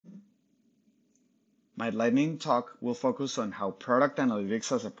My lightning talk will focus on how product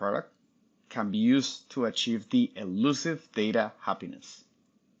analytics as a product can be used to achieve the elusive data happiness.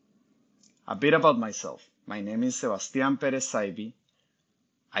 A bit about myself. My name is Sebastian Perez Saaibi.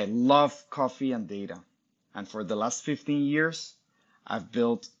 I love coffee and data. And for the last 15 years, I've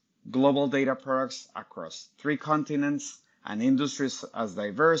built global data products across 3 continents and industries as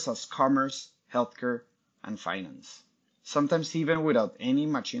diverse as commerce, healthcare, and finance. Sometimes even without any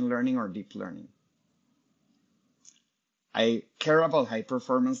machine learning or deep learning. I care about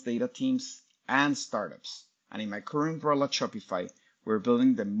high-performance data teams and startups. And in my current role at Shopify, we're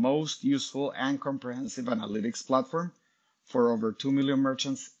building the most useful and comprehensive analytics platform for over 2 million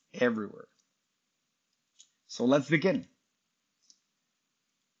merchants everywhere. So let's begin.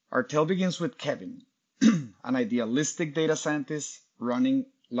 Our tale begins with Kevin, an idealistic data scientist running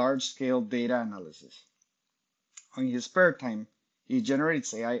large-scale data analysis. On his spare time, he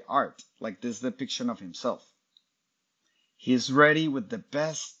generates AI art like this depiction of himself. He's ready with the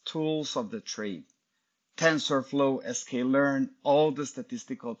best tools of the trade. TensorFlow, sklearn, all the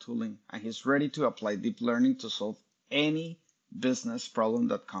statistical tooling, and he's ready to apply deep learning to solve any business problem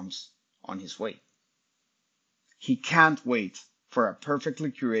that comes on his way. He can't wait for a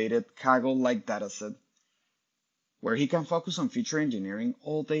perfectly curated Kaggle-like dataset where he can focus on feature engineering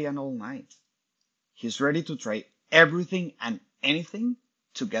all day and all night. He's ready to try everything and anything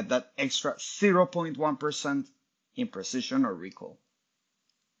to get that extra 0.1% in precision or recall.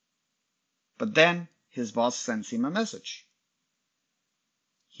 But then his boss sends him a message.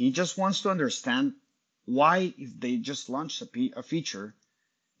 He just wants to understand why, if they just launched a feature,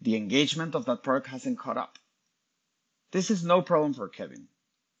 the engagement of that product hasn't caught up. This is no problem for Kevin,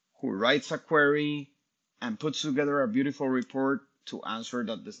 who writes a query and puts together a beautiful report to answer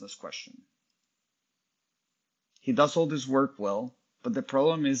that business question. He does all this work well, but the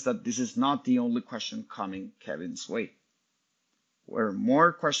problem is that this is not the only question coming Kevin's way. Where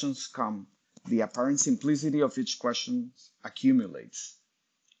more questions come, the apparent simplicity of each question accumulates,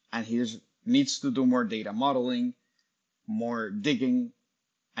 and he needs to do more data modeling, more digging,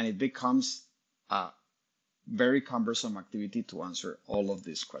 and it becomes a very cumbersome activity to answer all of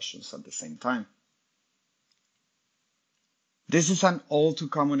these questions at the same time. This is an all too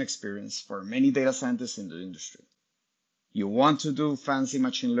common experience for many data scientists in the industry. You want to do fancy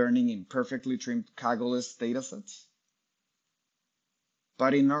machine learning in perfectly trimmed Kaggle-less datasets?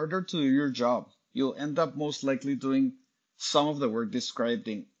 But in order to do your job, you'll end up most likely doing some of the work described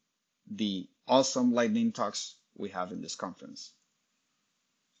in the awesome lightning talks we have in this conference.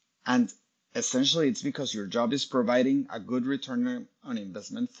 And essentially, it's because your job is providing a good return on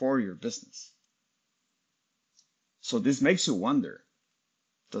investment for your business. So this makes you wonder,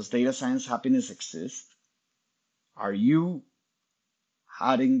 does data science happiness exist? Are you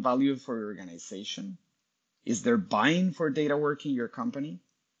adding value for your organization? Is there buying for data work in your company?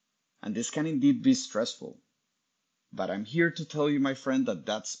 And this can indeed be stressful. But I'm here to tell you, my friend, that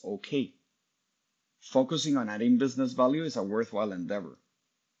that's okay. Focusing on adding business value is a worthwhile endeavor.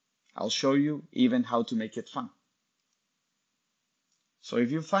 I'll show you even how to make it fun. So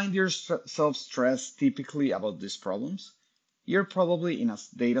if you find yourself stressed typically about these problems, you're probably in a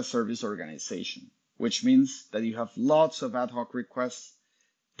data service organization, which means that you have lots of ad hoc requests.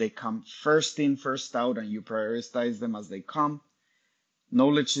 They come first in, first out, and you prioritize them as they come.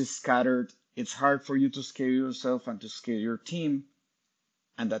 Knowledge is scattered. It's hard for you to scale yourself and to scale your team,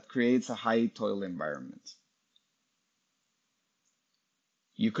 and that creates a high toil environment.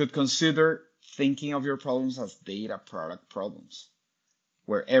 You could consider thinking of your problems as data product problems,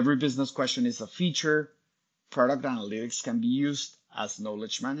 where every business question is a feature. Product analytics can be used as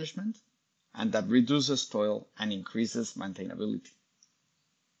knowledge management, and that reduces toil and increases maintainability.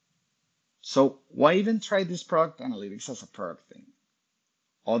 So why even try this product analytics as a product thing?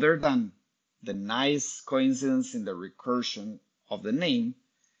 Other than the nice coincidence in the recursion of the name,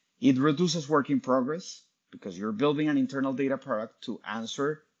 it reduces work in progress because you're building an internal data product to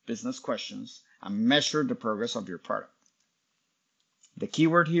answer business questions and measure the progress of your product. The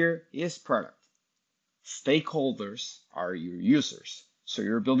keyword here is product. Stakeholders are your users, so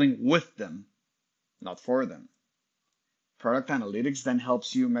you're building with them, not for them. Product analytics then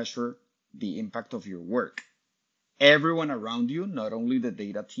helps you measure the impact of your work. Everyone around you, not only the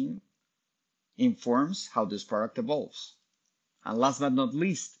data team, informs how this product evolves. And last but not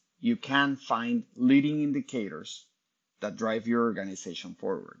least, you can find leading indicators that drive your organization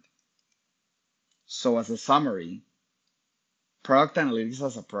forward. So as a summary, product analytics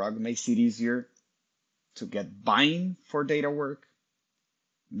as a product makes it easier to get buying for data work,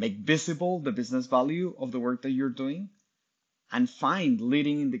 make visible the business value of the work that you're doing, and find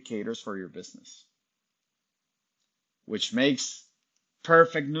leading indicators for your business. which makes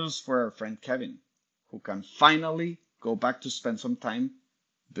perfect news for our friend Kevin, who can finally go back to spend some time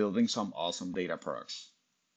building some awesome data products.